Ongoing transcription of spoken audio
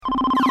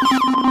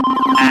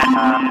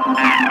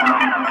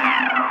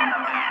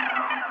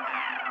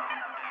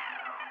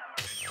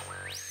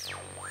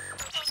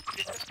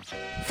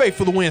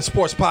Faithful to Win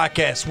Sports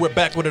Podcast. We're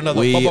back with another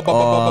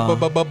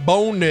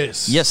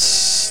bonus.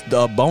 Yes,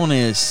 the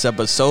bonus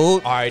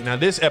episode. All right, now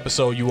this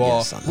episode, we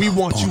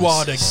want you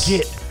all to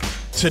get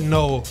to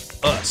know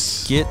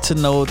us. Get to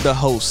know the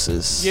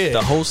hostess. Yeah.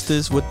 The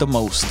hostess with the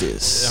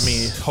mostest. I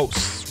mean,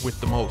 hosts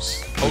with the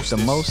most. With the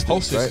mostest,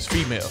 Hostess right? is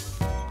female.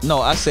 No,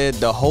 I said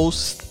the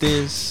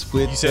hostess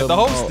with You said the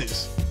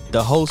hostess.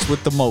 The host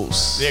with the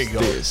most. There you go.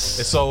 And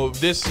so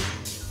this,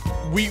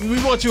 we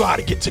want you all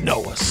to get to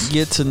know us.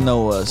 Get to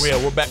know us.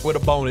 Yeah, we're back with a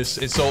bonus.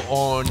 And so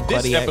on this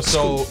Cardiac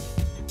episode,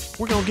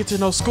 we're going to get to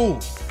know School.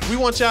 We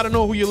want y'all to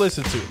know who you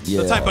listen to.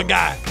 Yeah. The type of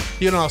guy,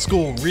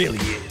 School really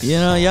is. You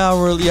know,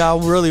 y'all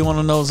really want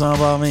to know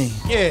something about me.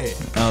 Yeah.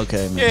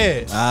 Okay,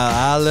 man. Yeah.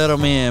 I'll let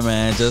them in,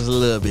 man. Just a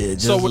little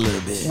bit. A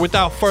little bit.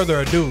 Without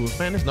further ado,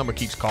 man, this number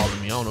keeps calling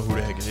me. I don't know who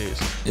the heck it is.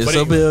 It's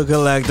a bill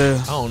collector.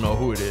 I don't know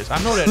who it is.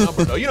 I know that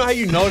number, though. You know how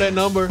you know that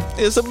number?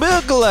 It's a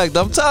bill collector.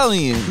 I'm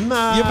telling you.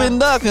 Nah. You've been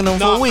ducking them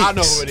for weeks. I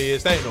know who it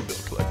is. That ain't no bill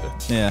collector.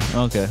 Yeah,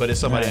 okay. But it's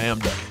somebody I am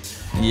ducking.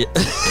 Yeah.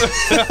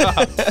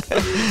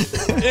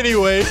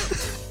 Anyway,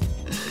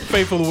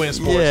 Faithful to Win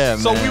Sports. Yeah,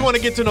 so man. we want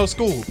to get to know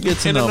School. Get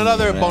to in know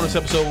another me, bonus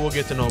man. episode, we'll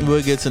get to know me.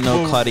 We'll get to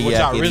know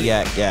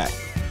Cardiac Yak.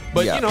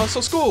 But Yeah.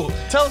 so School,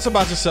 tell us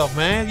about yourself,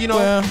 man.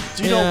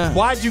 Well,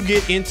 why'd you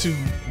get into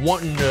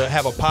wanting to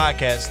have a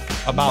podcast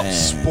about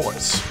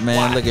sports? Man,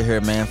 Why? look at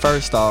here, man.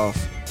 First off,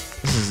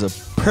 this is a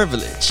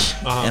privilege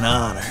and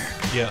honor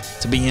Yeah.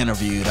 to be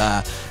interviewed.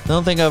 I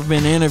don't think I've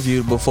been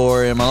interviewed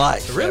before in my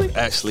life. Really?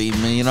 Actually,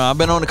 man, I've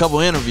been on a couple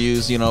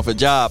interviews, for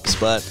jobs,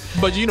 but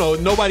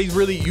Nobody's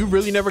really. You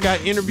really never got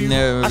interviewed.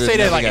 I say that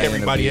never like got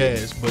everybody interviewed.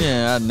 has. But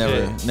yeah, I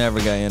never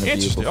got interviewed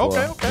Interesting. before.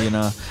 Okay.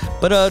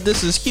 But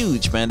this is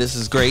huge, man. This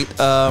is great.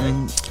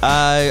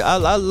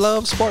 I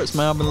love sports,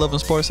 man. I've been loving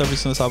sports ever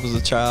since I was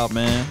a child,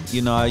 man.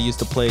 I used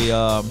to play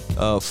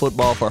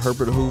football for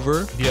Herbert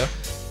Hoover. Yeah.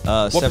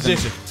 What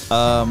position?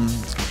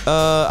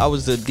 I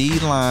was the D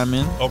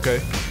lineman.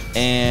 Okay.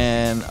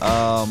 And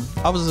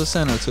I was a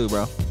center too,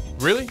 bro.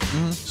 Really?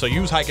 Mm-hmm. So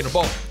you was hiking the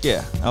ball?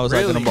 Yeah, I was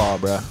Really? hiking the ball,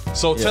 bro.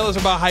 So tell us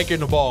about hiking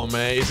the ball,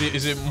 man.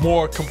 Is it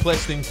more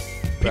complex than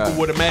people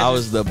would imagine? I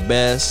was the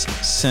best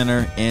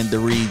center in the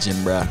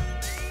region, bro.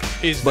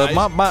 But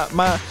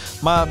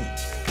nice.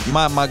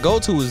 my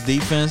go-to was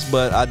defense,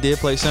 but I did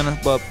play center.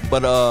 But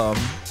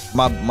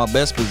my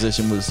best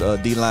position was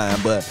D-line,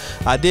 but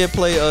I did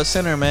play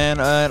center, man.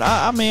 And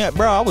I mean,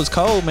 bro, I was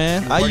cold,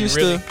 man. I used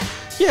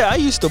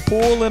to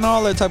pull and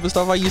all that type of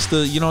stuff. I used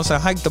to,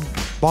 hike the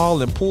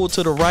ball and pull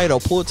to the right or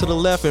pull to the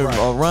left and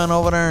run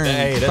over there.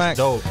 Hey, that's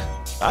dope.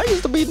 I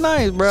used to be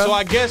nice, bro. So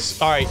I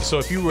guess, all right, so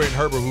if you were in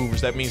Herbert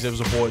Hoover's, that means it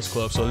was a boys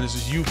club. So this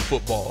is youth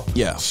football.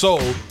 Yeah. So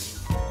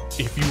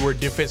if you were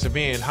defensive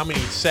end, how many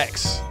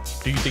sacks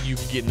do you think you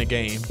could get in the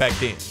game back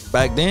then?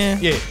 Back then?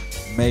 Yeah.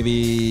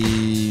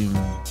 Maybe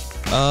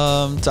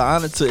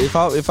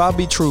if I'll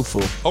be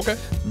truthful. Okay.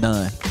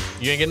 None.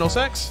 You ain't get no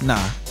sacks?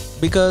 Nah.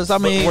 Because I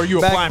mean, were you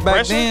applying back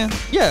pressure? then,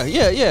 yeah.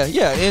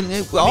 And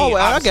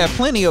I got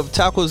plenty of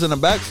tackles in the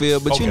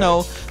backfield, but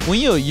when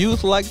you're a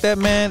youth like that,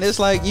 man, it's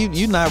like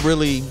you not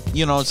really,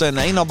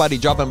 ain't nobody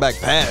dropping back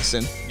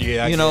passing.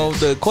 Yeah,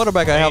 the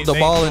quarterback I have the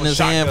ball in his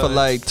hand for shotgun.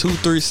 like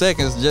 2-3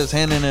 seconds, just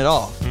handing it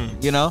off.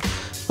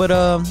 But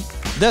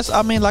that's,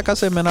 I mean, like I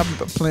said, man, I've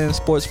been playing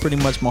sports pretty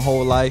much my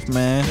whole life,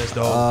 man. That's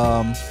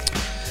dope.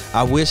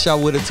 I wish I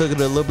would have took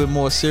it a little bit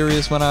more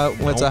serious when I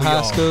went to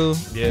high school.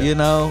 Yeah.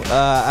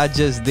 I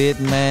just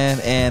didn't, man,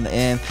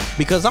 and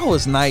because I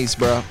was nice,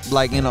 bro.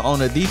 Like on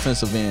the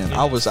defensive end,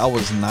 Yeah. I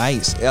was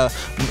nice.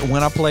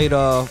 When I played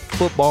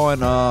football in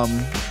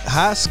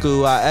high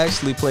school, I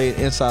actually played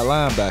inside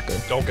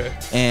linebacker. Okay.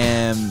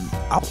 And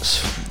I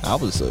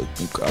was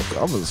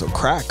a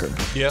cracker.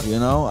 Yeah.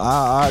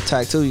 I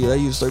tattoo you. They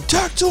used to say,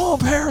 tattoo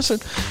on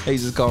Harrison. They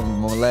just called me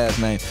my last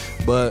name.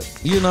 But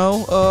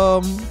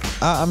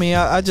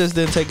I just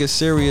didn't take it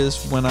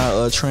serious when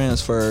I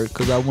transferred,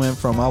 because I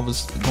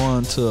was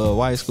going to a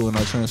white school and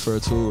I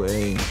transferred to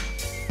a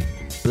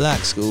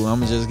black school. I'm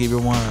gonna just give you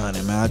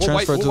 100, man.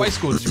 What white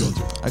school did you go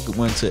to? I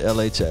went to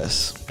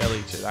LHS.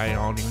 LHS. I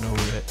don't even know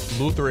who that.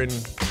 Lutheran.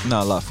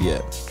 No,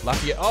 Lafayette.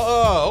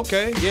 Oh,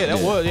 okay. Yeah,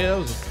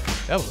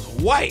 that was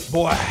white,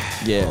 boy.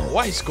 Yeah.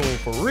 White school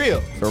for real.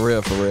 For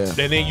real.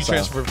 And then you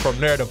transferred from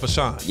there to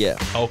Fashawn. Yeah.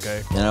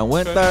 Okay. And I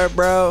went there,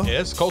 bro. Yeah,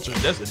 that's culture.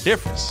 That's the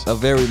difference. A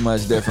very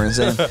much difference,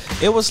 and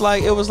it was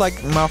like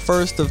my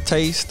first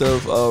taste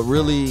of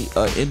really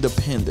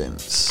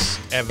independence.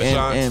 At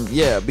Fashawn? And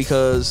yeah,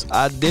 because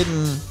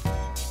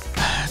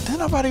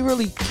nobody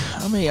really.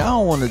 I mean, I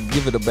don't want to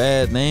give it a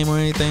bad name or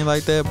anything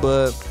like that,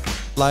 but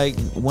like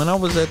when I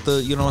was at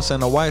the,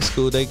 the white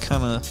school, they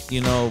kind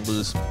of,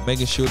 was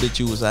making sure that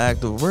you was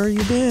active. Where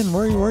you been?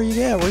 Where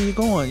you at? Where you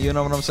going? You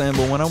know what I'm saying?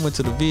 But when I went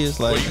to the V, it's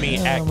like, What do you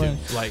mean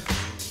active? Like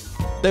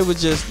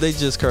They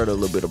just cared a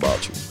little bit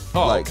about you.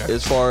 Oh, like okay.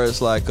 as far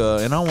as like,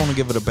 and I don't want to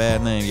give it a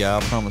bad name. Yeah,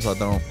 I promise I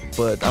don't.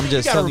 But I'm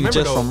just gotta telling you, remember,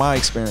 just though, from my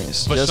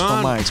experience. Bashan Just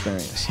from my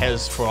experience.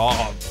 Has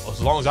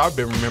as long as I've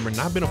been remembering,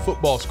 I've been a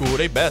football school.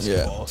 They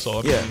basketball. So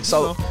I mean,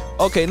 So you know.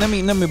 okay, let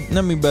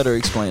me better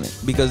explain it,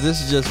 because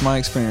this is just my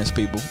experience,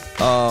 people.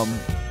 At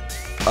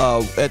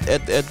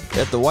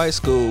the white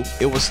school,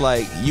 it was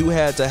like you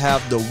had to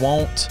have the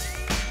want.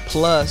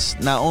 Plus,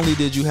 not only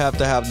did you have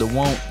to have the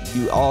want,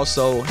 you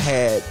also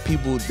had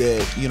people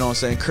that, you know what I'm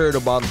saying, cared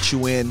about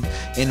you and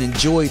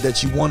enjoyed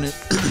that you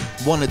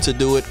wanted to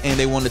do it, and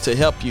they wanted to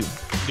help you.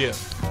 Yeah.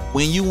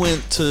 When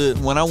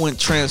I went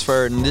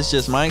transferred, and this is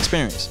just my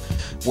experience.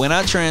 When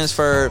I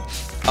transferred,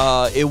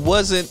 I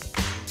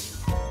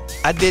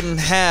didn't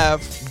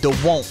have the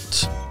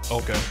want.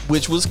 Okay.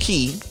 Which was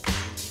key.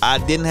 I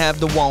didn't have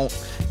the want,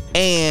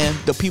 and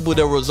the people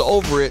that was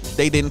over it,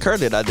 they didn't care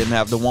that I didn't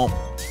have the want.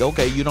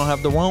 Okay, you don't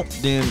have the want,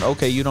 then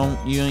okay, you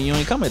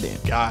ain't coming then.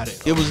 Got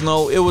it. It was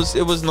no.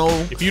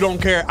 If you don't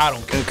care, I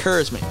don't care.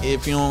 Encouragement.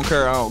 If you don't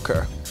care, I don't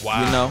care.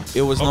 Wow. You know,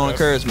 it was no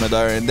encouragement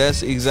there, and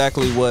that's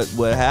exactly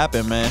what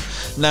happened, man.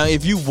 Now,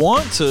 if you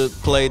want to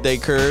play, they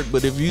cared,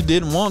 but if you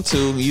didn't want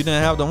to, you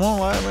didn't have the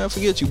want, I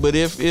forget you. But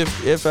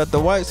if at the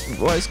white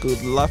school,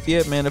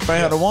 Lafayette, man, if I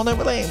had the want, they'd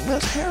be like,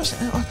 Miss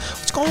Harrison,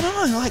 what's going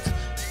on? Like,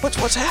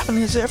 what's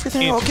happening? Is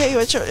everything okay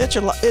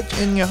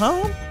in your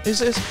home? Is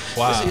this?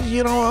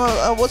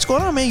 Wow. What's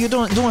going on, man? You're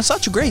doing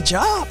such a great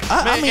job.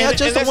 I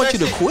just don't want you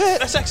to quit.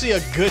 That's actually a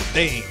good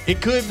thing.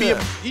 It could be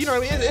you know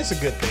what I mean? It's a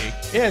good thing.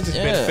 It has its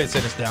benefits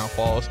and its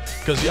downfalls,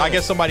 because I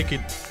guess somebody could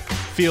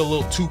feel a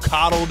little too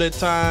coddled at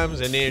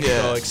times, and then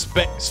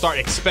start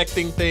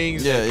expecting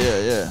things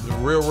that the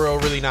real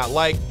really not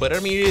like. But I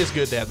mean, it is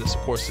good to have the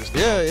support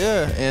system.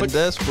 And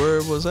that's where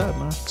it was at,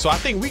 man. So I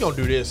think we're gonna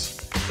do this.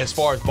 As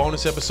far as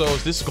bonus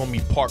episodes, this is gonna be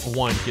part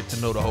 1. Get to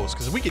know the host,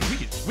 because we can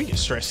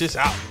stretch this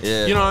out.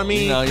 Yeah, you know what I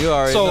mean. You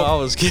already know I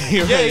was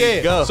getting ready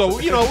to go. So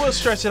we'll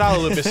stretch it out a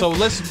little bit. So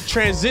let's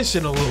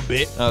transition a little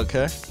bit.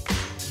 Okay.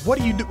 What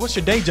do you do? What's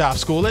your day job,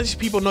 School? Let these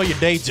people know your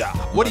day job.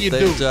 What do you do?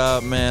 Day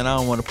job, man. I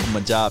don't want to put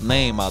my job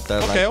name out there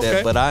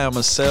that, but I am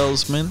a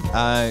salesman.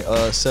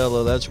 I sell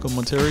electrical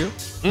material.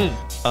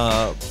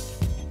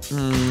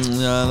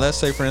 Let's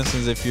say, for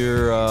instance, if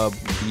you're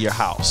your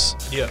house,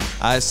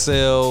 I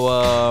sell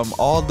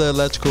all the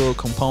electrical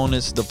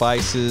components,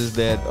 devices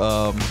that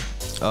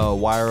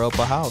wire up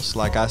a house.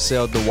 Like, I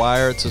sell the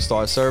wire to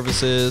start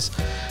services.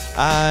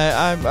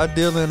 I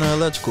deal in the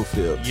electrical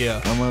field.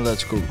 I'm an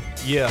electrical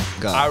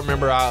guy. I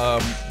remember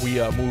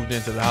we moved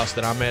into the house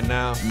that I'm at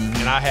now,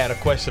 and I had a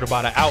question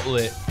about an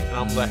outlet, and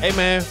I'm like, hey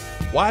man,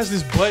 why is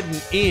this button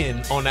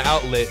in on the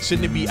outlet?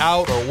 Shouldn't it be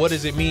out, or what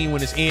does it mean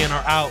when it's in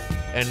or out?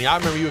 And I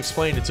remember you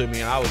explained it to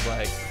me, and I was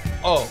like,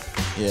 oh,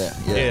 yeah,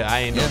 I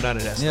ain't know none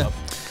of that stuff.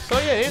 So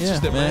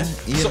interesting, man.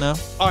 You know.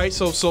 All right,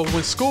 so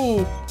when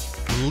School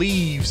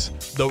leaves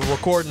the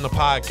recording the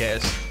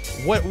podcast,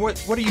 what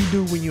do you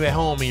do when you're at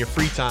home in your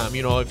free time?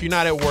 You know, if you're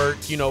not at work,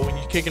 you know, when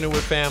you're kicking it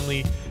with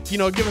family, you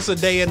know, give us a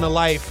day in the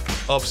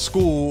life of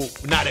School,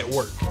 not at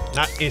work,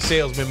 not in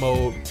salesman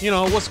mode. You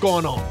know, what's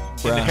going on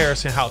in the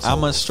Harrison household?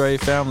 I'm a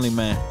straight family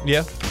man.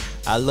 Yeah.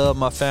 I love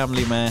my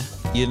family, man.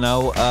 You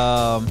know,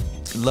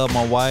 love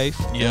my wife.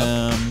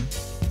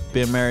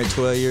 Been married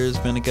 12 years,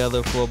 been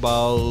together for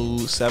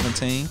about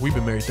 17. We've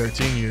been married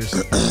 13 years.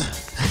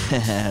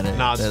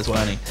 That's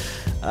funny.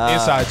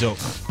 Inside joke.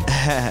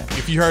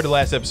 If you heard the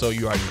last episode,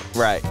 you already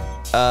know. Right.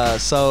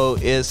 So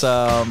it's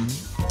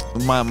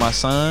my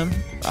son.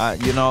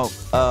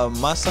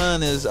 My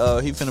son is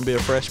he finna be a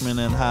freshman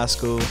in high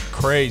school.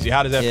 Crazy.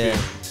 How does that feel?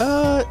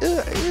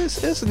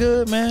 It's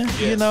good, man.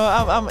 Yeah. You know,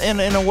 I'm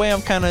in a way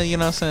I'm kind of, you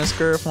know what I'm saying,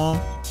 scared for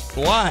him.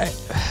 Why?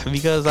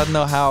 Because I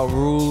know how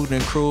rude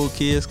and cruel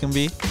kids can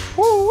be.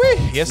 Woo-wee.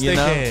 Yes, they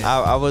can.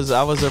 I was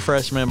a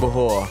freshman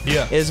before.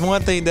 Yeah. It's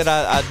one thing that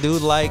I do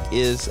like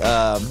is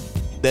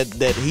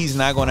that he's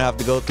not gonna have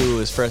to go through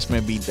his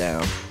freshman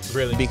beatdown.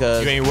 Really?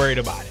 Because you ain't worried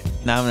about it.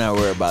 No, I'm not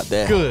worried about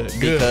that. Good.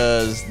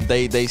 Because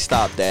they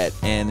stopped that,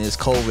 and it's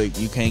COVID.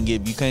 You can't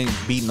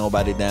beat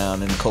nobody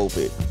down in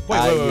COVID.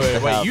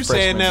 Wait. You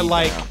saying that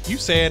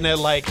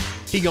like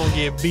he gonna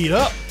get beat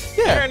up?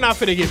 Yeah. Aaron not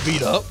finna get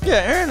beat up. Yeah,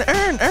 Aaron.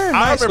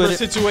 I remember a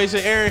situation.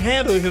 Aaron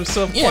handled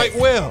himself quite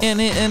well,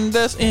 and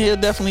he'll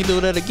definitely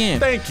do that again.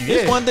 Thank you.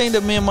 It's one thing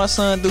that me and my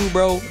son do,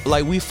 bro.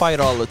 Like, we fight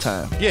all the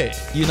time. Yeah.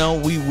 You know,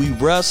 we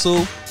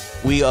wrestle.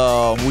 We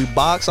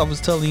box. I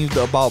was telling you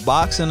about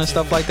boxing and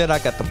stuff like that. I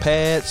got the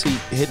pads. He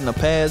hitting the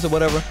pads or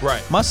whatever.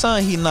 Right. My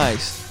son, he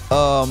nice.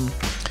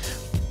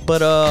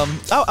 But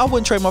I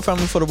wouldn't trade my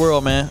family for the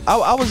world, man.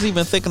 I was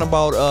even thinking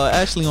about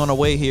actually on the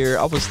way here.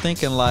 I was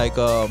thinking like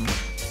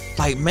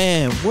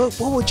man, what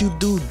would you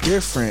do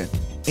different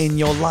in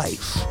your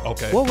life?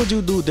 Okay. What would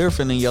you do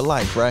different in your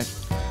life, right?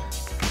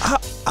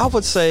 I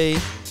would say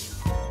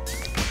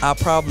I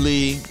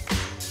probably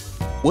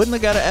wouldn't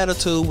have got an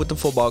attitude with the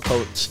football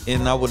coach,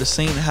 and I would have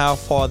seen how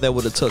far that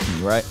would have took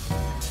me, right?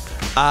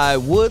 I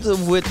would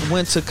have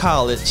went to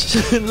college.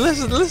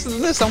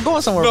 listen. I'm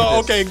going somewhere. No,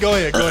 with this. okay, go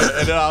ahead,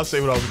 and then I'll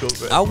say what I was going to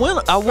say. I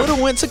would have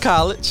went to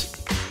college.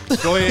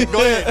 Go ahead.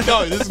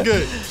 No, this is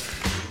good.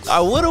 I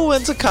would have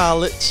went to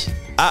college.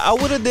 I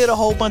would have did a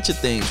whole bunch of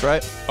things,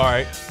 right? All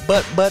right.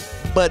 But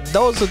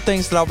those are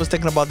things that I was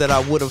thinking about that I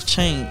would have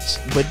changed.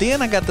 But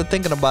then I got to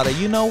thinking about it.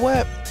 You know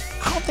what?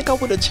 I don't think I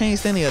would have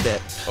changed any of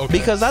that. Okay.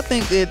 Because I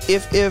think that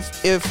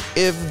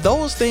if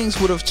those things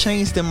would have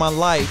changed in my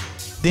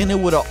life, then it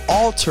would have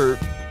altered,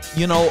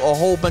 you know, a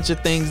whole bunch of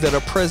things that are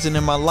present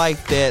in my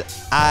life that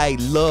I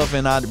love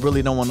and I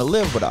really don't want to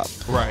live without.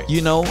 Right.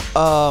 You know,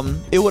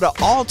 it would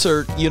have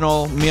altered, you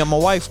know, me and my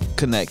wife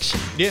connection.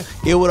 Yeah.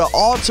 It would have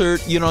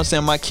altered, you know what I'm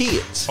saying, my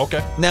kids.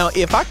 Okay. Now,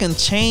 if I can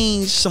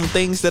change some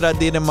things that I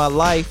did in my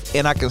life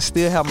and I can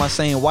still have my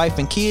same wife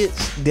and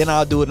kids, then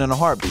I'll do it in a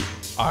heartbeat.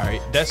 All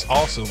right, that's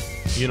awesome.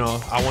 You know,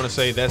 I want to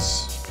say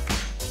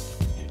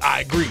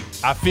I agree.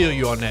 I feel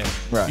you on that.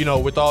 Right. You know,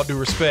 with all due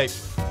respect,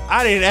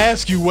 I didn't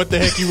ask you what the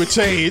heck you would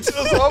change. So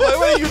I'm like,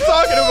 what are you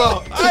talking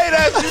about? I ain't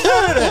asked you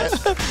none of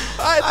that.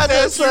 I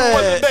didn't ask you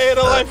what the day of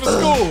the life of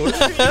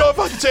school. You know, if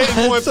I could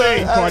change one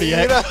thing,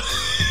 Cardiac,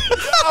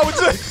 I would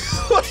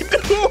just like,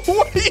 dude,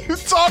 what are you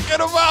talking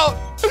about?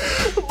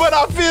 But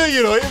I feel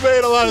you though. It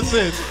made a lot of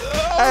sense.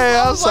 Hey,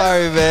 I'm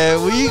sorry,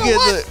 man. When you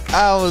get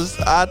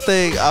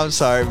I'm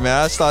sorry,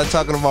 man. I started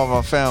talking about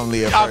my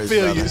family at first. I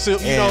feel brother. you. So,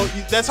 you know,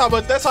 that's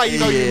how you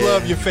know you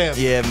love your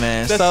family. Yeah,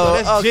 man. That's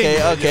okay.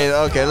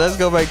 genuine, Let's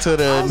go back to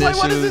the I was like,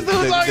 what is initial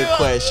this dude talking the about?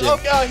 question.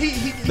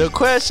 Okay, The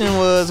question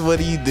was, what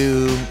do you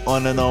do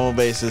on a normal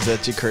basis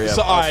at your crib?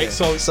 So all right,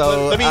 Okay.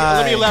 so let me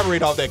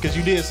elaborate off that because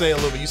you did say a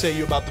little bit. You say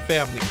you about the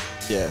family.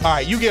 Yeah. All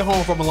right, you get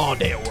home from a long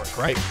day at work,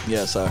 right?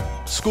 Yes, sir.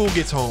 School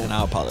gets home. And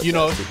I apologize You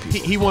know, to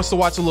people. he wants to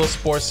watch a little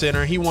Sports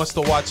Center. He wants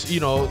to watch, you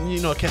know,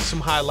 catch some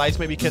highlights,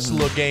 maybe catch a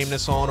little game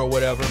that's on or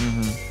whatever.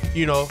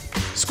 You know,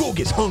 school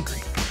gets hungry.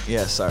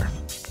 Yes, sir.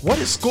 What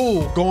is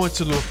school going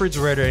to the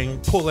refrigerator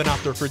and pulling out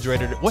the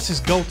refrigerator? What's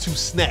his go-to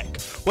snack?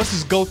 What's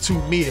his go-to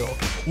meal?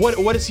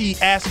 What is he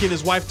asking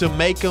his wife to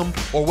make him,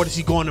 or what is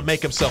he going to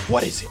make himself?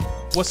 What is it?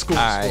 What's school?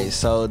 All right,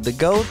 so the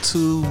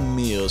go-to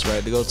meals,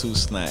 right? The go-to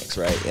snacks,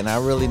 right? And I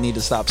really need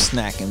to stop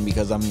snacking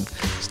because I'm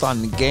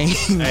starting to gain.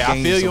 Hey,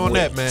 I feel you some on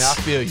that, weight. man. I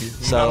feel you. You're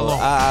not So alone.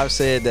 I've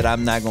said that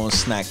I'm not gonna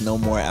snack no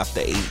more after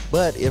 8.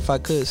 But if I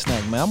could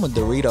snack, man, I'm a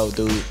Dorito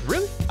dude.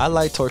 Really? I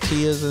like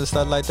tortillas and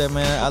stuff like that,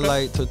 man. Okay. I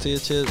like tortilla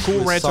chips. Cool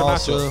with Ranch or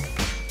salsa.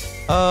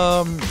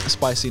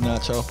 Spicy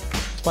nacho.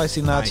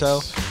 Spicy nacho.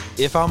 Nice.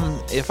 If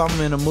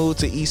I'm in the mood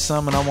to eat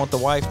something and I want the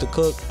wife to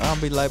cook, I'll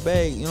be like,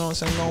 babe, you know what I'm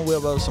saying? I'm gonna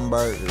whip up some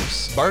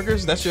burgers.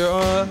 Burgers? That's your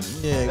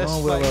Yeah, that's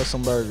gonna whip like up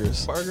some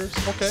burgers. burgers.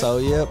 Okay. So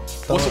yep.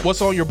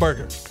 what's on your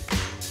burger?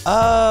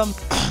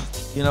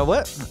 You know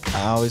what?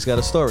 I always got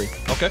a story.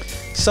 Okay.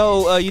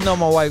 So you know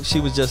my wife, she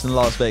was just in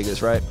Las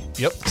Vegas, right?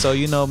 Yep. So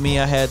you know me,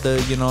 I had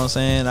to, you know what I'm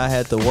saying? I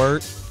had to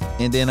work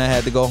and then I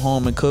had to go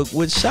home and cook.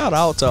 Which shout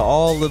out to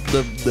all of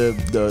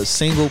the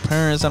single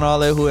parents and all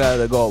that who had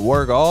to go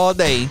work all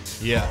day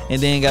Yeah.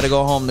 and then got to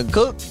go home to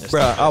cook.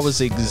 Bro, tough. I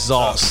was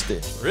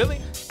exhausted.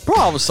 Really? Bro,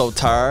 I was so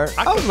tired.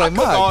 I was like,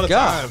 cook my all the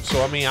God. time.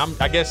 So I mean,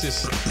 I guess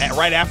it's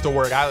right after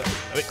work.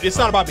 It's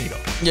not about me though.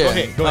 Yeah.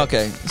 Go ahead.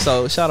 Okay.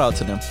 So shout out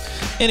to them.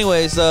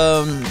 Anyways,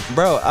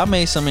 bro, I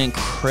made some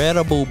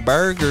incredible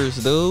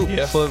burgers, dude.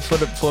 Yeah.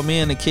 For me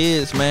and the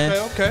kids, man.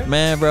 Okay.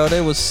 Man, bro, they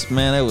was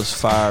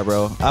fire,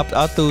 bro.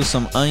 I threw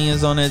some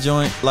onions on that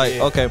joint. Like,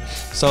 Yeah. okay.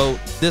 So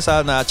this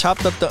I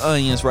chopped up the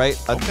onions, right?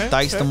 I Okay,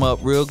 diced okay. them up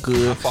real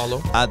good. I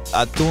follow. I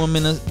threw them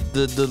in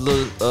the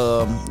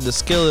little the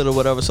skillet or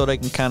whatever so they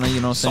can kind of, you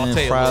know what I'm Saute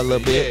saying, a fry a little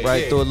little bit. bit, Yeah,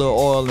 right? yeah. Threw a little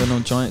oil in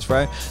them joints,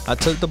 right? I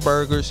took the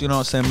burgers, you know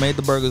what I'm saying, made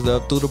the burgers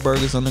up, threw the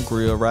burgers on the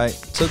grill, right?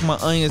 Took my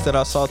onions that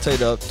I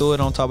sauteed up, threw it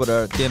on top of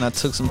there. Then I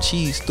took some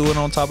cheese, threw it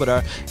on top of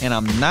there. And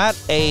I'm not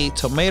a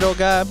tomato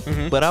guy,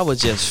 but I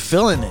was just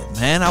feeling it,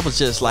 man. I was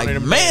just like, Wanted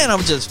to man,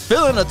 I'm just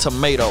feeling a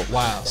tomato.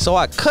 Wow. So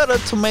I cut a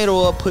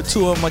tomato up, put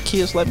 2 of my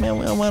kids like, man,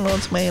 we don't want no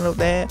tomato,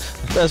 Dad.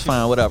 That's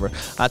fine, whatever.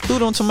 I threw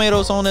them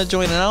tomatoes on that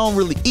joint, and I don't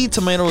really eat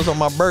tomatoes on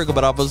my burger,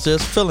 but I was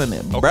just feeling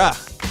it. Bruh.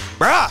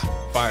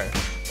 Fire.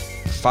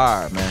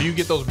 Fire, man. Do you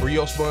get those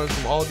brioche buns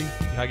from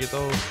Aldi? I get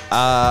those.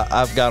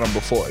 I've got them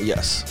before,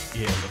 yes.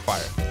 Yeah, the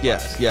fire.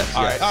 Yes.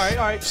 All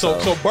right.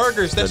 So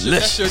burgers. That's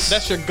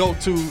your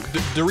go-to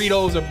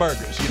Doritos and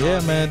burgers. You know Yeah,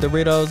 what I man. mean?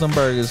 Doritos and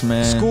burgers,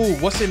 man. School.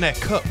 What's in that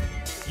cup?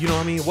 You know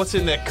what I mean? What's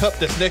in that cup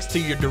that's next to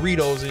your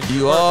Doritos and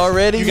You burgers?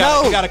 already You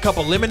got know. a cup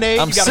of lemonade.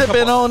 I'm you got sipping a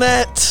couple, on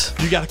that.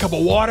 You got a cup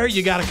of water.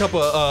 You got a cup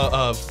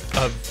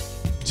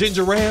of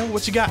ginger ale.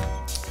 What you got?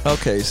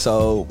 Okay,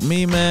 so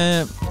me,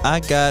 man, I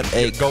got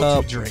a Your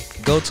go-to cup. drink.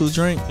 Go-to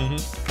drink?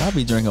 I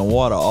be drinking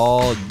water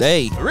all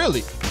day.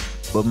 Really?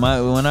 But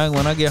when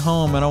I get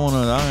home and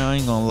I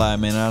ain't gonna lie,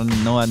 man. I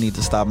know I need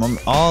to stop.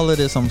 All of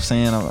this I'm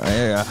saying,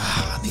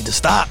 I need to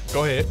stop.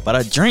 Go ahead. But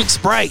I drink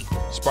Sprite.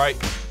 Sprite.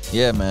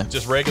 Yeah, man.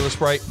 Just regular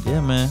Sprite.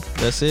 Yeah, man.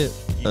 That's it.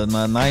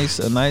 a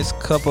nice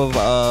cup of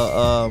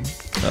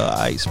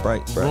ice,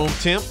 Sprite, bro. Room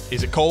temp?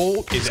 Is it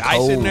cold? Is it ice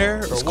Cold. in there?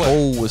 Or It's what?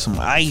 cold with some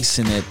ice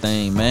in that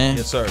thing, man.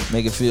 Yes, sir.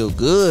 Make it feel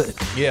good.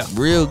 Yeah.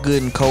 Real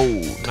good and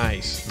cold.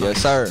 Nice.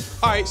 Yes, sir.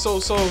 All right, so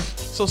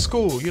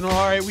school, you know,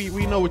 all right,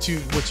 we know what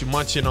you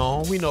munching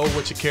on. We know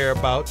what you care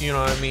about, you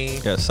know what I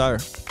mean? Yes, sir.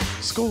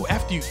 School,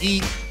 after you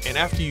eat and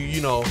after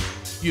you know,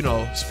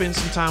 spend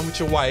some time with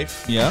your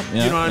wife. Yeah.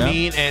 You know what I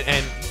mean?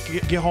 And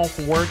get home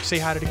from work, say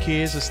hi to the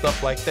kids and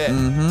stuff like that.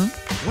 Mm-hmm.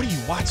 What are you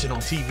watching on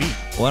TV?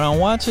 What I'm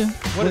watching?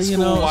 What is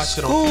school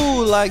watching on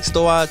School likes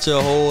to watch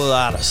a whole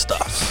lot of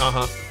stuff.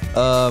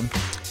 Uh-huh.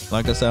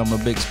 Like I said, I'm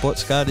a big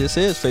sports guy. This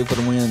is Faithful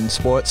to Win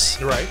Sports.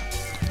 You're right.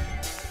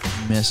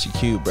 Mr.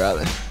 Q,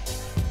 brother.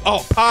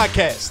 Oh,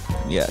 podcast.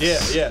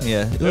 Yes.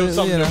 Yeah. It was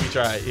something that we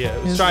tried. Yeah.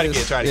 Let's try it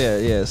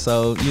again. Yeah.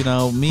 So,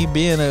 me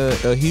being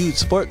a huge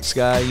sports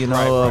guy,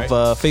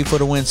 of Faithful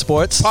to Win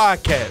Sports.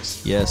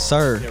 Podcast. Yes,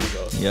 sir. There we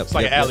go. Yep. It's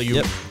like an alley-oop.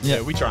 Yep.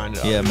 Yeah, we trying it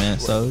out. Yeah, man.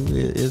 So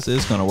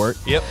it's gonna work.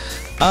 Yep.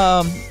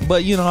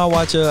 But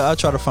I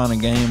try to find a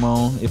game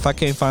on. If I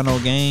can't find no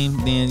game,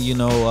 then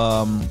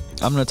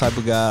I'm the type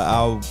of guy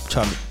I'll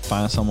try to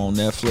find some on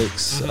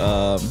Netflix.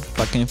 If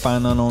I can't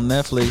find none on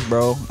Netflix,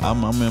 bro,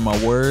 I'm in my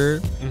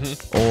word.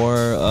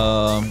 Or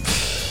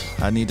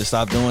I need to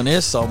stop doing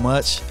this so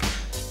much.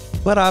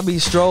 But I'll be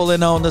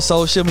strolling on the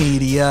social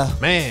media.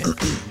 Man,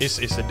 it's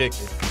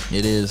addictive.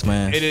 It is,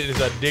 man. It is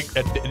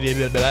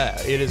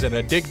it is an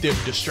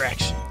addictive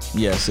distraction.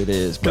 Yes, it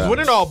is, bro. Because when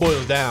it all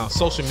boils down,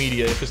 social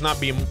media, if it's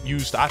not being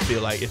used, I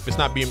feel like if it's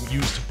not being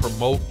used to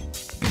promote,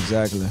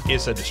 exactly,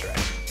 it's a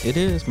distraction. It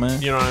is,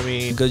 man. You know what I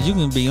mean? Because you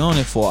can be on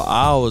it for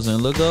hours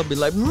and look up, be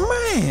like,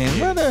 man,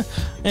 brother.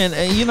 And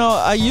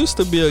I used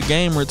to be a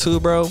gamer too,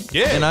 bro.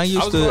 Yeah. And I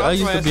used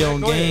to be on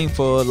game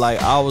for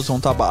like hours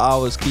on top of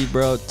hours.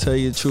 Bro, tell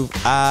you the truth,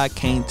 I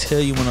can't tell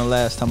you when the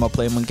last time I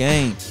played my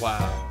game.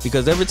 Wow.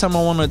 Because every time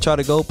I want to try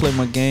to go play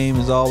my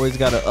game, it's always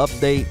got an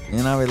update,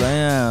 and I be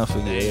like,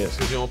 forget it.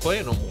 Because you don't play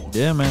it no more.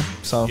 Yeah, man.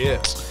 So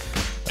yeah.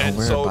 And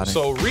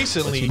so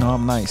recently, but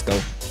I'm nice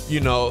though. A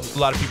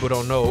lot of people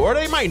don't know, or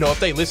they might know if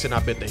they listen. I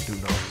bet they do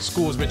know.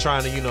 School's been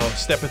trying to,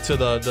 step into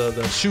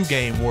the shoe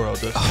game world,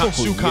 the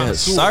shoe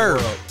connoisseur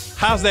world.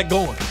 How's that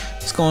going?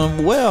 It's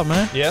going well,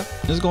 man. Yeah,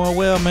 it's going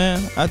well,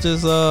 man. I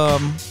just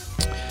well,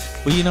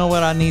 you know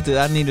what? I needed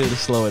to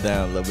slow it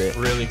down a little bit,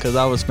 really, because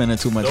I was spending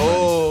too much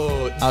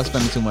money. I was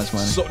spending too much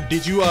money. So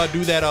did you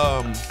do that?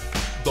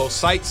 Those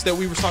sites that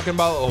we were talking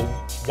about a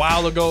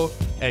while ago,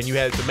 and you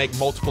had to make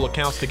multiple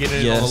accounts to get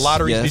in on the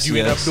lotteries. Did you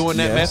end up doing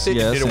that method?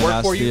 Yes, did it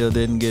work for you? I still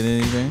didn't get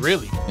anything.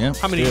 Really? Yeah.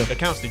 How many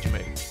accounts did you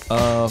make? 4.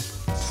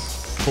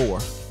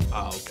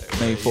 Oh, okay.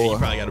 Made 4. You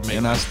probably got to make.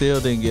 And I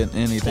still didn't get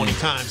anything. 20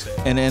 times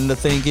that. And then the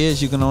thing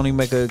is, you can only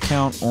make an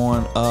account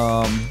on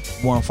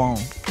one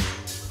phone.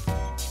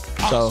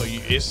 So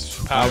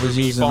I was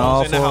using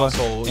all 4.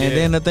 Household, and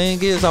then the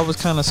thing is, I was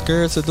kind of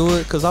scared to do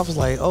it because I was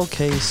like,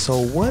 okay,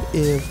 so what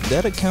if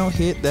that account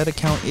hit, and that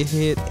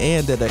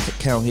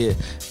account hit?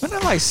 Man,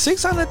 that's like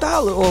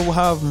 $600 or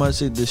however much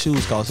the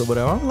shoes cost or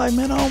whatever. I'm like,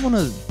 man, I don't want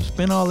to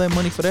spend all that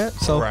money for that.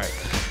 So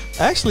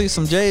actually,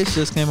 some J's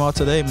just came out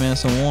today, man.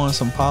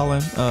 Some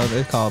pollen.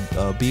 They're called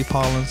bee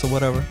pollens or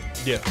whatever.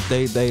 Yeah.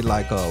 They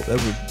like they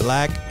were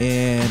black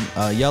and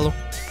yellow.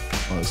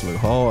 Oh, it's look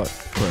hard.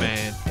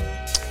 Man.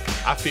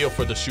 I feel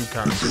for the shoe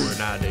connoisseur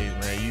nowadays,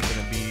 man. You're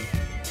gonna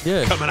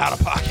be coming out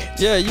of pocket.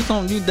 Yeah, you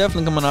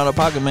definitely coming out of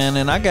pocket, man.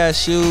 And I got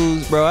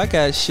shoes, bro. I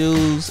got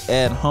shoes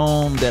at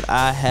home that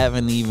I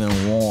haven't even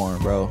worn,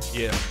 bro.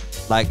 Yeah.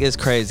 Like, it's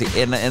crazy.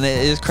 And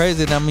it's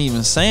crazy that I'm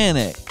even saying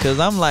it. Because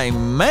I'm like,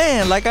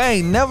 man, like, I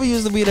ain't never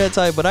used to be that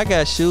type. But I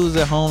got shoes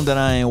at home that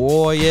I ain't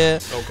wore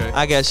yet. Okay.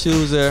 I got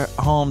shoes at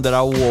home that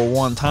I wore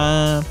one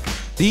time.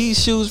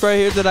 These shoes right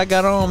here that I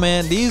got on,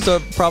 man, these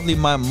are probably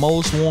my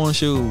most worn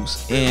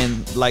shoes.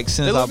 And like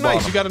since I bought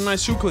nice. them. You got a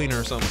nice shoe cleaner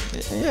or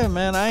something. Yeah,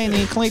 man. I ain't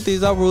even cleaned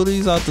these. I rolled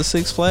these out to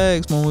Six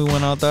Flags when we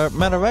went out there.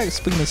 Matter of fact,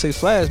 speaking of Six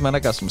Flags, man, I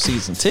got some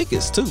season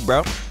tickets too,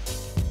 bro.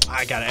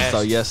 I gotta ask.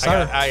 So yes,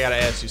 sir. I gotta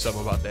ask you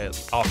something about that.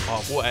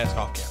 Off. We'll ask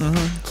off camera.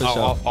 For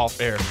sure.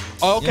 Off air.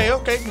 Oh, okay,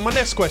 okay. My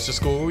next question,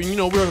 School.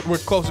 We're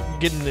close to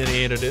getting to the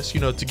end of this.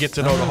 To get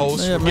to know the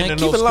host. Yeah, we're man, getting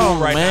to keep know it School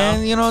long, right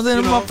man. now. This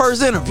is my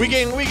first interview.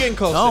 We getting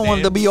close. I don't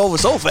want it to be over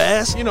so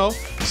fast.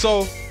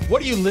 So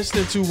what are you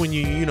listening to when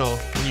you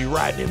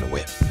riding in the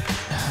whip?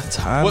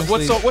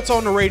 What's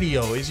on the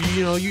radio? Is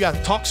you got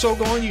a talk show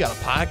going? You got a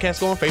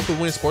podcast going? Faithful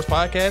Win Sports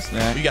Podcast.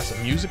 Yeah. You got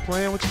some music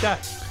playing? What you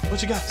got?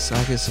 So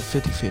I guess a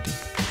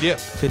 50-50. Yeah.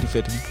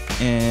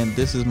 50-50. And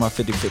this is my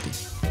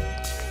 50-50.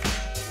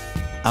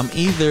 I'm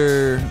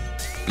either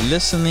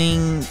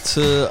listening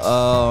to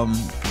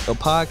a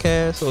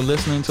podcast or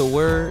listening to a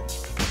word.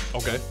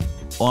 Okay.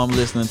 Or I'm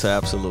listening to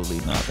absolutely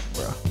nothing,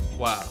 bro.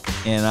 Wow.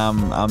 And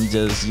I'm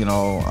just,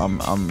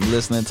 I'm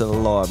listening to the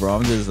Lord, bro.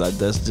 I'm just like,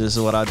 that's just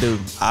what I do.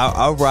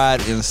 I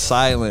ride in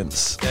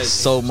silence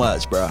so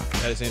much, bro.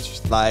 That is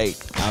interesting. Like,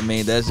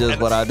 that's just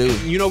what I do.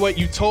 You know what?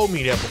 You told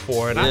me that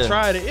before, and I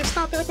tried it. It's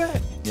not that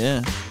bad. Yeah.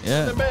 It's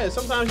not that bad.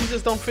 Sometimes you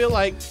just don't feel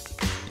like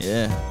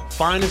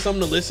finding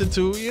something to listen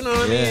to. You know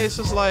what I mean? It's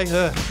just like,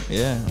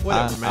 yeah.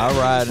 whatever,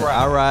 man.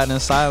 I ride in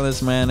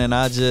silence, man, and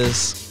I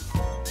just,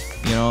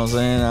 you know what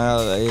I'm saying?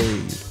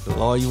 Hey,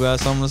 Lord, you got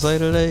something to say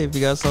today? If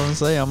you got something to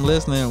say, I'm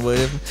listening. But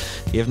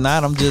if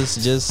not, I'm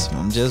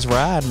just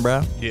riding,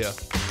 bro. Yeah.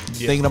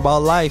 Thinking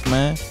about life,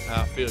 man.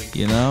 I feel you.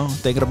 You know,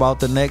 thinking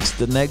about the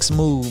next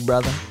move,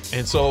 brother.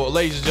 And so,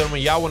 ladies and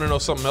gentlemen, y'all want to know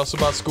something else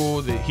about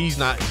school that he's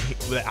not?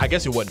 I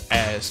guess it wasn't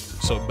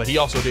asked. So, but he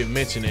also didn't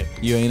mention it.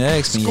 You ain't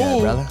asked me yet,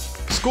 brother.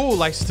 School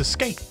likes to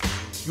skate.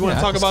 You want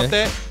to talk about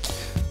that?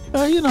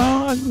 You know,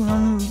 I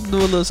do a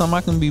little something.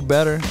 I can be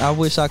better. I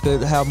wish I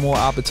could have more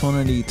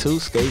opportunity to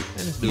skate.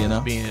 And this dude is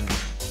being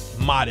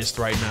modest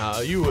right now.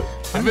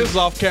 If it was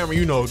off camera,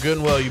 you know good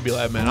and well you'd be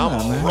like, man, I'm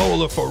a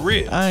roller for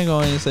real. I ain't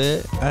gonna say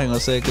it. I ain't gonna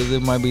say it because there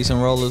might be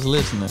some rollers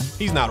listening.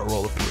 He's not a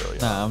roller for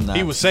real. Nah, I'm not.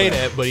 He would say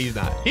that, but he's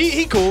not.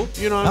 He cool.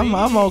 You know what I mean?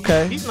 I'm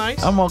okay. He's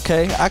nice. I'm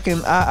okay.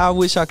 I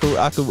wish I could.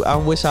 I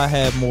wish I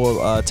had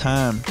more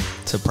time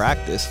to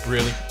practice.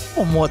 Really? I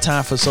want more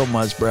time for so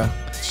much, bro.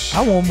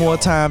 I want more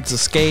time to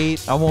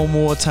skate. I want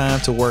more time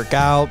to work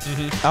out.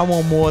 Mm-hmm. I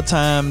want more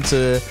time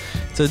to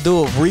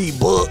read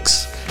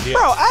books. Yeah.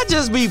 Bro, I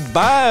just be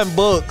buying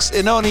books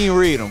and don't even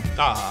read them.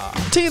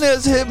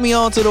 Tina's hit me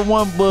onto the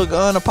one book,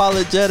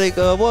 Unapologetic.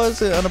 What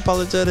is it?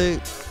 Unapologetic,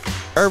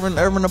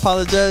 Urban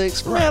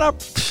Apologetics. Right. Man,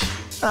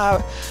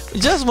 I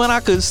just when I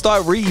could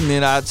start reading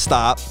it, I'd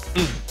stop.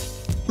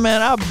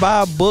 Man, I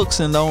buy books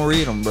and don't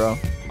read them, bro.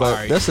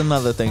 But that's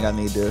another thing I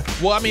need to.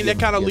 Well, I mean, that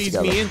kind of leads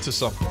me into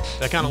something.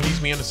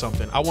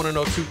 I want to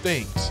know two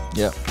things.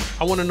 Yeah.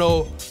 I want to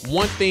know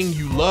one thing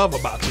you love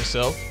about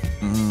yourself,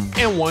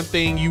 and one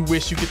thing you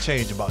wish you could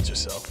change about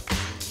yourself.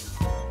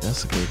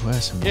 That's a good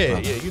question. Yeah,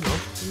 you know.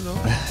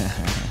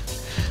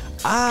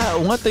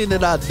 One thing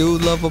that I do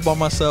love about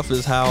myself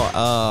is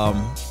how,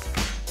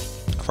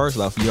 first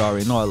off, you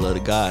already know I love the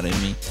God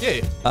in me.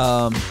 Yeah.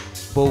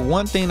 But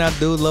one thing I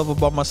do love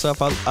about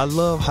myself, I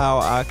love how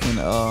I can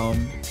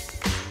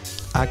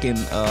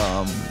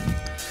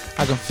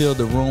feel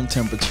the room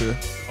temperature.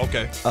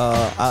 Okay.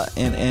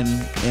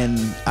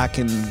 And I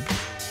can.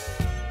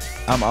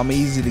 I'm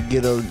easy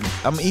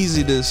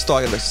to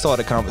start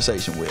a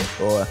conversation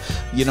with, or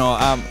you know,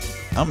 I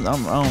don't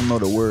know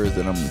the words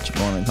that I'm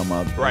going to come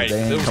out. Right.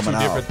 They ain't coming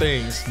out. Different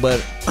things.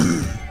 But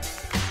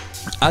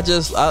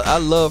I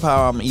love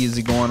how I'm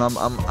easygoing.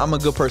 I'm a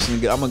good person to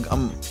get. I'm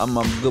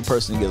a good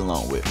person to get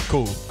along with.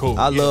 Cool.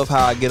 I love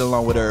how I get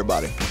along with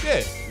everybody.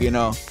 Yeah. You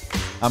know.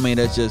 I mean,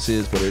 that just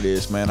is what it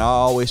is, man. I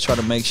always try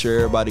to make sure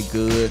everybody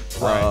good.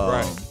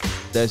 Right.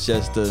 That's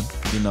just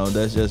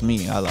that's just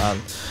me.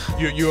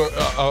 You're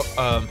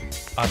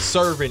a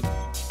servant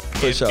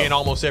in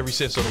almost every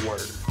sense of the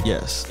word.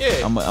 Yes.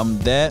 Yeah. I'm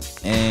that.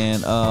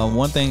 And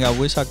one thing I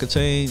wish I could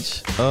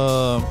change.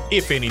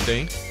 If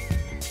anything.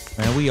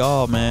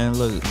 Man,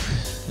 look,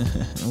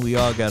 we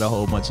all got a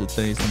whole bunch of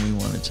things that we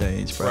want to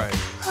change, bro. Right.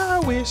 I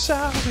wish.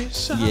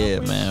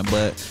 Yeah, man.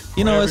 But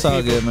you know, it's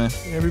all good, man.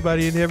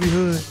 Everybody in every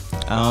hood.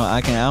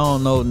 I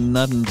don't know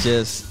nothing.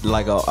 Just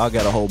like I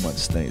got a whole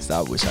bunch of things that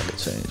I wish I could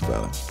change,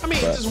 brother. I mean,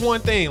 it's just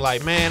one thing.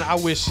 Like, man, I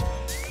wish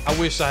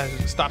I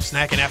stopped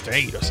snacking after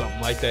 8 or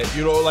something like that.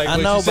 You know, like I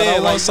know, but I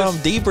want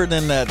something deeper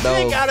than that, though. It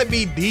ain't gotta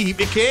be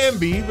deep. It can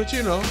be, but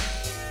you know.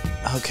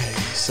 Okay,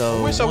 so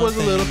I wish I was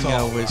a little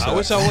taller. I wish I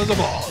was a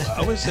baller.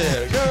 I wish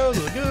that girls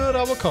look good.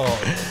 I would call.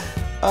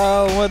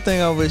 One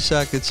thing I wish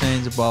I could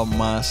change about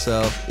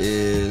myself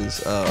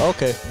is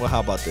okay. Well, how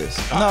about this?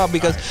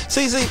 Because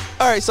see.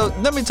 All right, so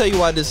let me tell you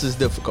why this is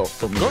difficult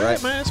for me. Go right,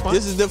 ahead, man. It's fine.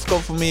 This is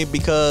difficult for me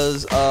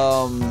because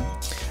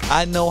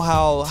I know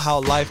how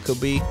life could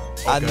be.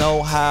 Okay. I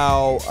know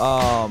how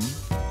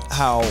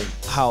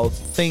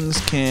things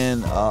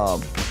can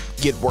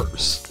get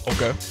worse.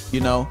 Okay.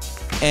 You know,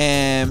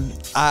 and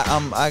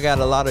I got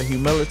a lot of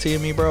humility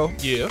in me, bro.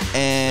 Yeah.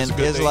 And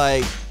it's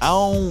like I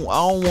don't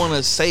want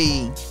to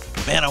say,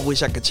 man, I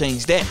wish I could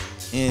change that,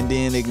 and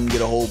then it can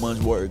get a whole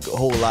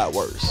lot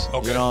worse.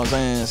 Okay. You know what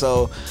I'm saying?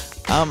 So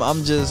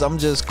I'm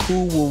just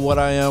cool with what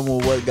I am,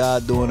 with what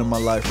God doing in my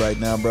life right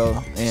now,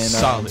 bro. And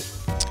solid.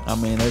 I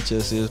mean, that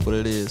just is what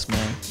it is,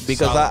 man.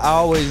 Because I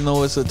always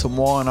know it's a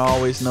tomorrow, and I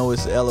always know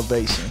it's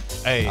elevation.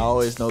 Hey. I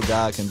always know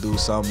God can do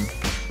something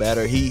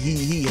better.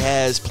 He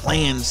has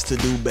plans to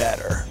do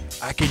better.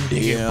 I can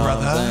dig it,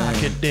 brother. I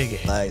can dig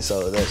it. Like,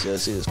 so that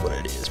just is what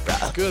it is, bro.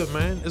 Good,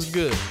 man. It's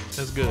good.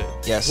 That's good.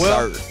 Yes,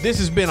 well, sir. This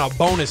has been a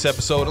bonus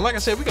episode, and like I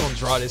said, we're gonna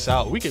draw this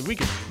out. We can.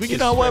 You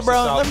know what,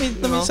 bro? Let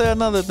me say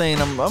another thing.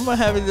 I'm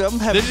happy.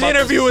 This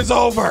interview is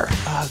over.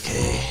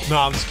 Okay. No,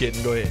 I'm just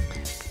kidding. Go ahead.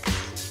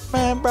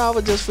 Man, bro, I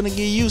was just finna give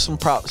you some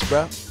props,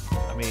 bro.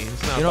 I mean,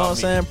 it's not. You know what I'm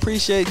saying?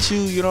 Appreciate you.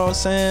 You know what I'm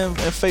saying?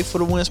 And Faithful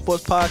to Win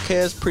Sports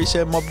Podcast.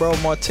 Appreciate my bro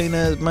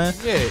Martinez, man.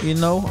 Yeah. You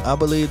know, I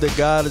believe that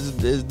God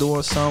is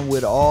doing something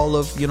with all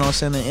of, you know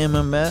what I'm saying, the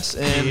MMS.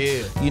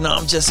 And, you know,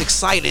 I'm just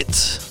excited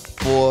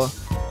for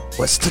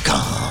what's to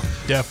come.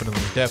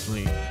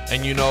 Definitely.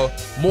 And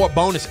more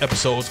bonus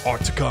episodes are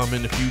to come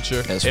in the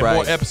future. That's and right.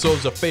 more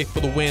episodes of Faith for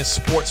the Win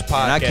Sports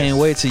Podcast. And I can't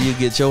wait till you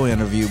get your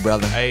interview,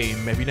 brother. Hey,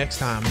 maybe next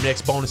time,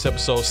 next bonus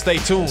episode. Stay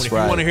tuned. That's if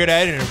right. you want to hear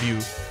that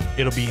interview,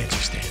 it'll be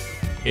interesting.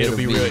 It'll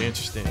be real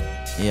interesting.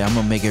 Yeah, I'm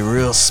gonna make it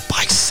real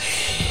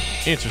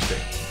spicy. Interesting.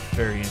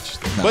 Very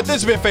interesting. But this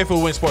has been Faith for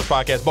the Win Sports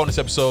Podcast, bonus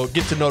episode.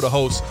 Get to know the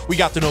host. We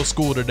got to know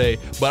school today.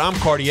 But I'm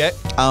Cardiac.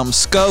 I'm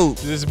Scope.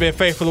 This has been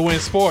Faith for the Win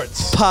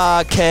Sports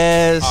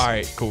Podcast. All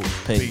right, cool.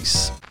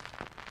 Peace.